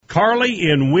Carly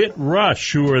and Whit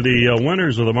Rush, who are the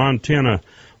winners of the Montana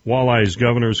Walleye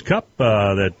Governor's Cup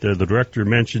that the director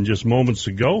mentioned just moments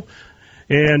ago.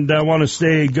 And I want to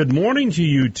say good morning to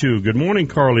you two. Good morning,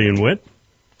 Carly and Whit.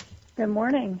 Good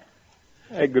morning.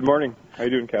 Hey, good morning. How you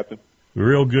doing, Captain?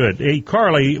 Real good. Hey,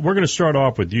 Carly, we're going to start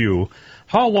off with you.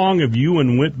 How long have you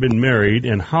and Whit been married,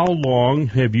 and how long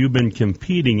have you been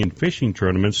competing in fishing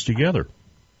tournaments together?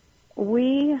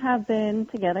 We have been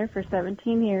together for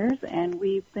 17 years, and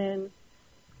we've been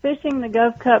fishing the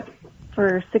Gov Cup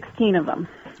for 16 of them.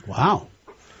 Wow.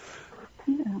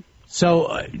 Yeah.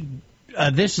 So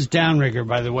this is Downrigger,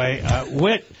 by the way.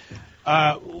 Whit,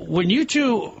 when you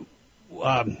two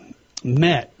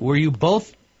met, were you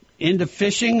both into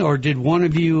fishing, or did one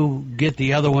of you get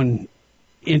the other one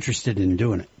interested in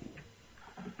doing it?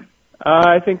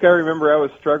 I think I remember I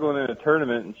was struggling in a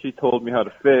tournament, and she told me how to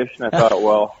fish, and I thought,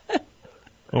 well,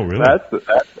 oh, really?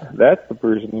 That's the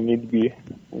person you need to be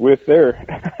with there.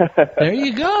 There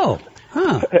you go.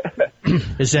 Huh.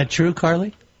 Is that true,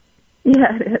 Carly?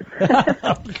 Yeah, it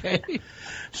is. Okay.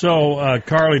 So,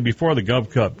 Carly, before the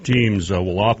Gov Cup teams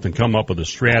will often come up with a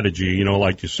strategy,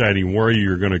 like deciding where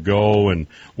you're going to go and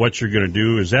what you're going to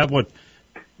do. Is that what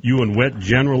you and Whit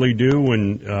generally do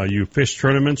when you fish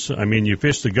tournaments? I mean, you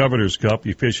fish the Governor's Cup,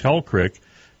 you fish Hell Creek,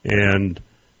 and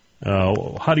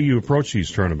how do you approach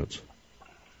these tournaments?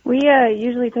 We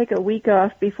usually take a week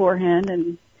off beforehand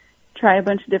and try a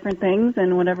bunch of different things,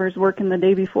 and whatever's working the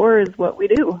day before is what we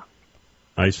do.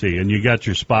 I see. And you got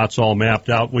your spots all mapped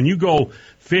out. When you go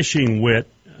fishing, Whit,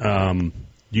 do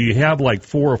you have like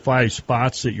 4 or 5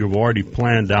 spots that you've already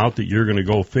planned out that you're going to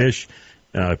go fish?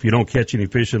 If you don't catch any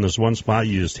fish in this one spot,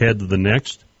 you just head to the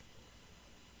next?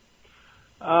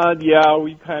 Yeah,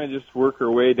 we kind of just work our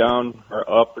way down or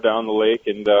up or down the lake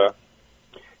and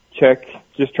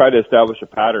just try to establish a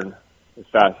pattern as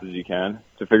fast as you can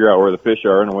to figure out where the fish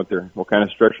are and what kind of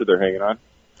structure they're hanging on.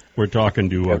 We're talking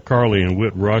to Carly and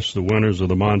Whit Rush, the winners of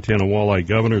the Montana Walleye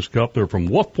Governor's Cup. They're from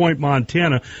Wolf Point,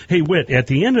 Montana. Hey, Whit, at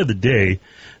the end of the day,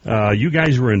 you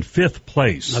guys were in 5th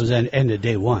place. I was at end of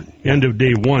day one. End of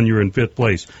day one, you were in 5th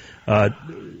place.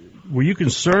 Were you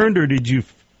concerned, or did you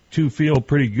two feel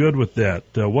pretty good with that?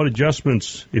 What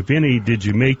adjustments, if any, did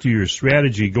you make to your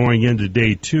strategy going into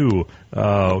day 2?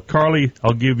 Carly,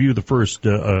 I'll give you the first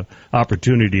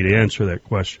opportunity to answer that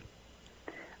question.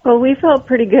 Well, we felt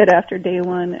pretty good after day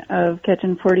 1 of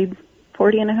catching 40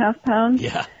 and a half pounds.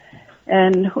 Yeah.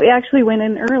 And we actually went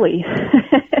in early.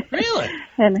 Really?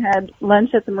 And had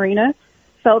lunch at the marina.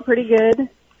 Felt pretty good,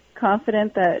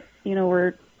 confident that, we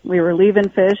were leaving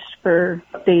fish for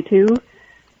day 2.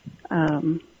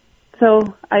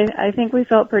 So I think we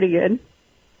felt pretty good.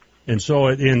 And so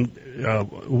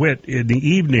Whit, in the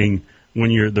evening,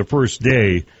 when you're the first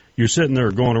day, you're sitting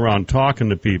there going around talking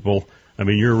to people. I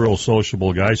mean, you're a real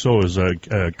sociable guy. So is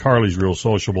Carly's real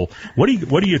sociable. What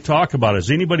do you talk about?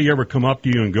 Has anybody ever come up to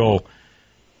you and go,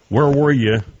 "Where were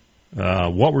you?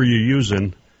 What were you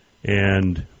using?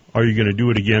 And are you going to do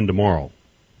it again tomorrow?"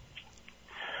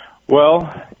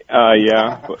 Well,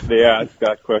 yeah, they asked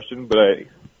that question, but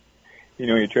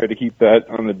you try to keep that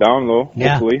on the down low.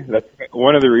 Yeah. Hopefully, that's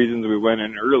one of the reasons we went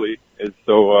in early is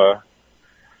so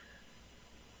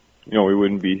we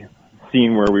wouldn't be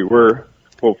seen where we were.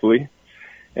 Hopefully.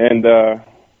 And,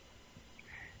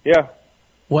 yeah.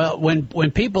 Well,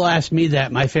 when people ask me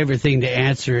that, my favorite thing to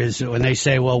answer is when they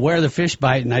say, well, where are the fish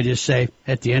biting? I just say,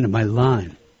 at the end of my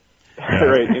line.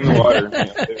 Right, in the water.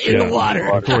 In the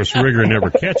water. Of course, Rigger never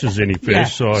catches any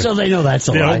fish, so they know that's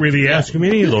a lie. They don't really ask him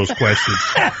any of those questions.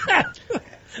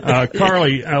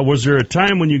 Carly, was there a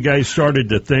time when you guys started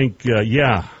to think,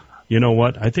 you know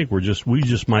what, I think we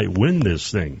just might win this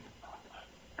thing?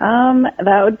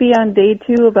 That would be on day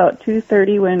 2, about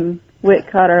 2:30 when Whit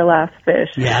caught our last fish.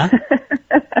 Yeah.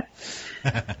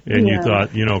 And you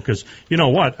thought, because you know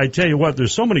what? I tell you what,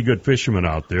 there's so many good fishermen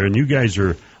out there, and you guys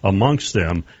are amongst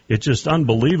them. It's just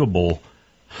unbelievable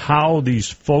how these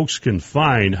folks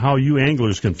how you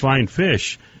anglers can find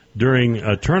fish during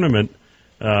a tournament,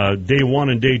 day 1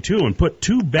 and day 2, and put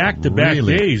 2 back-to-back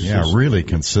days. Yeah, really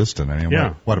consistent. I mean,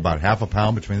 yeah. What, about half a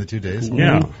pound between the 2 days?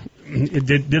 Yeah.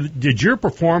 Did your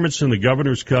performance in the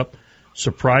Governor's Cup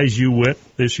surprise you, Whit,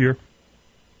 this year?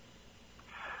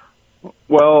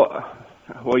 Well,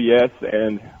 yes,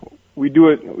 and we've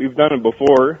done it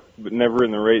before, but never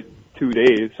in the right 2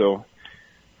 days, so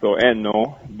and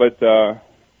no. But, there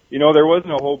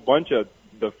wasn't a whole bunch of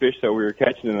the fish that we were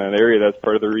catching in that area. That's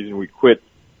part of the reason we quit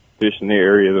fishing the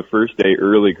area the first day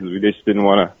early, because we just didn't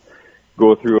want to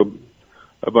go through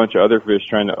a bunch of other fish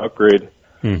trying to upgrade.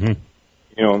 Mm-hmm.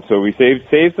 And so we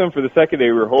saved some for the second day.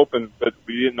 We were hoping, but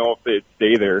we didn't know if they'd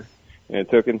stay there. And it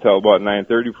took until about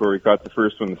 9:30 before we caught the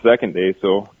first one the second day.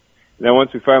 So then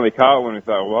once we finally caught one, we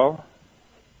thought, well,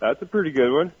 that's a pretty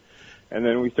good one. And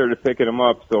then we started picking them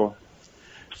up. So,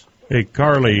 hey,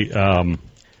 Carly, I've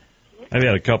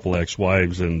had a couple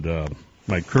ex-wives, and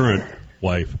my current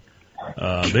wife,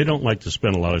 they don't like to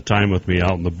spend a lot of time with me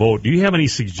out in the boat. Do you have any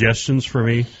suggestions for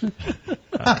me?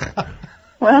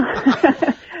 Well,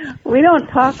 we don't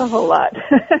talk a whole lot.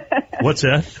 What's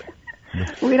that?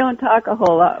 We don't talk a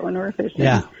whole lot when we're fishing.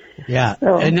 Yeah. Yeah.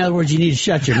 So. In other words, you need to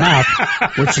shut your mouth,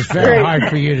 which is very hard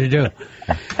for you to do.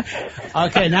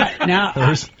 Okay, now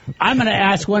I'm going to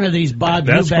ask one of these Bob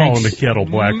Eubanks. That's calling the kettle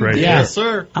black right there. Yes,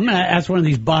 sir. I'm going to ask one of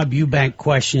these Bob Eubank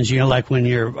questions, like when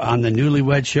you're on the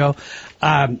Newlywed Show.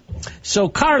 So,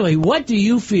 Carly, what do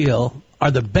you feel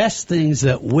are the best things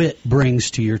that Whit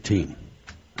brings to your team?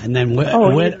 And then, Whit,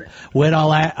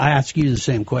 I'll ask you the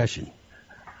same question.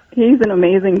 He's an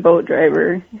amazing boat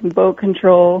driver, boat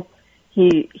control.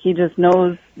 He just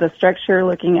knows the structure,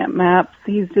 looking at maps.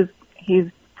 He's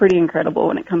pretty incredible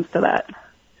when it comes to that.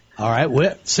 All right,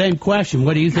 Whit, same question.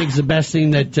 What do you think is the best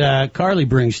thing that Carly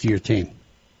brings to your team?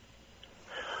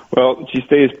 Well, she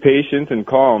stays patient and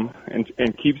calm,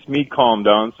 and keeps me calm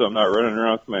down, so I'm not running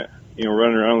around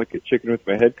running around like a chicken with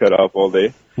my head cut off all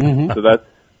day. Mm-hmm. So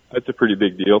that's a pretty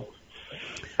big deal.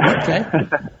 Okay,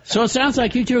 so it sounds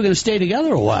like you two are going to stay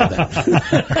together a while then.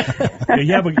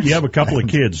 You have a couple of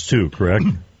kids too, correct?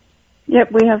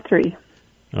 Yep, we have 3.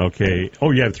 Okay. Oh,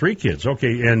 you have 3 kids.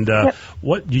 Okay, and Yep.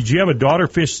 what did you have a daughter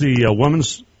fish the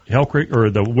women's Hell Creek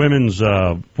or the women's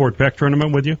Fort Peck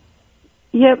tournament with you?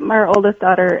 Yep, our oldest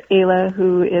daughter, Ayla,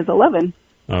 who is 11.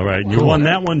 All right, and you won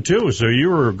that one too, so you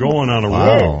were going on a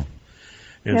roll. Wow.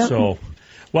 And Yep. so,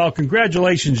 well,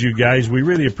 congratulations, you guys. We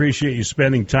really appreciate you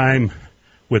spending time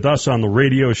with us on the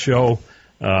radio show.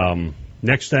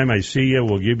 Next time I see you,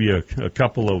 we'll give you a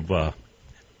couple of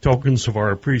tokens of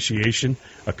our appreciation,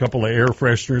 a couple of air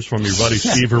fresheners from your buddy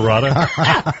Steve Hirata.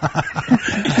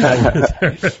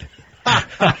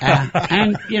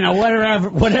 And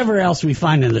whatever else we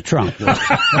find in the trunk,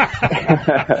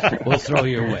 we'll throw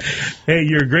your way. Hey,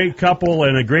 you're a great couple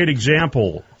and a great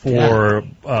example for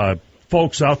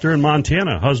folks out there in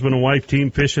Montana, husband and wife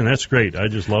team fishing. That's great. I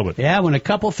just love it. Yeah, when a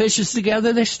couple fishes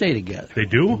together, they stay together. They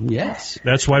do? Yes.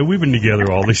 That's why we've been together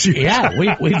all these years. Yeah,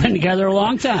 we've been together a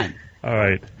long time. All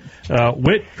right.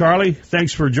 Whit, Carly,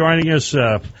 thanks for joining us.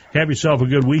 Have yourself a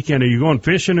good weekend. Are you going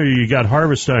fishing or you got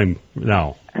harvest time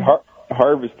now?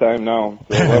 Harvest time now,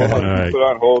 so that'll have to be put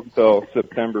on hold until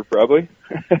September probably.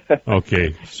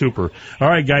 Okay, super. All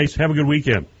right, guys, have a good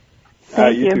weekend.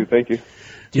 Thank you too. Thank you.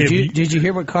 Did you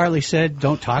hear what Carly said?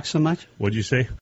 Don't talk so much? What'd you say?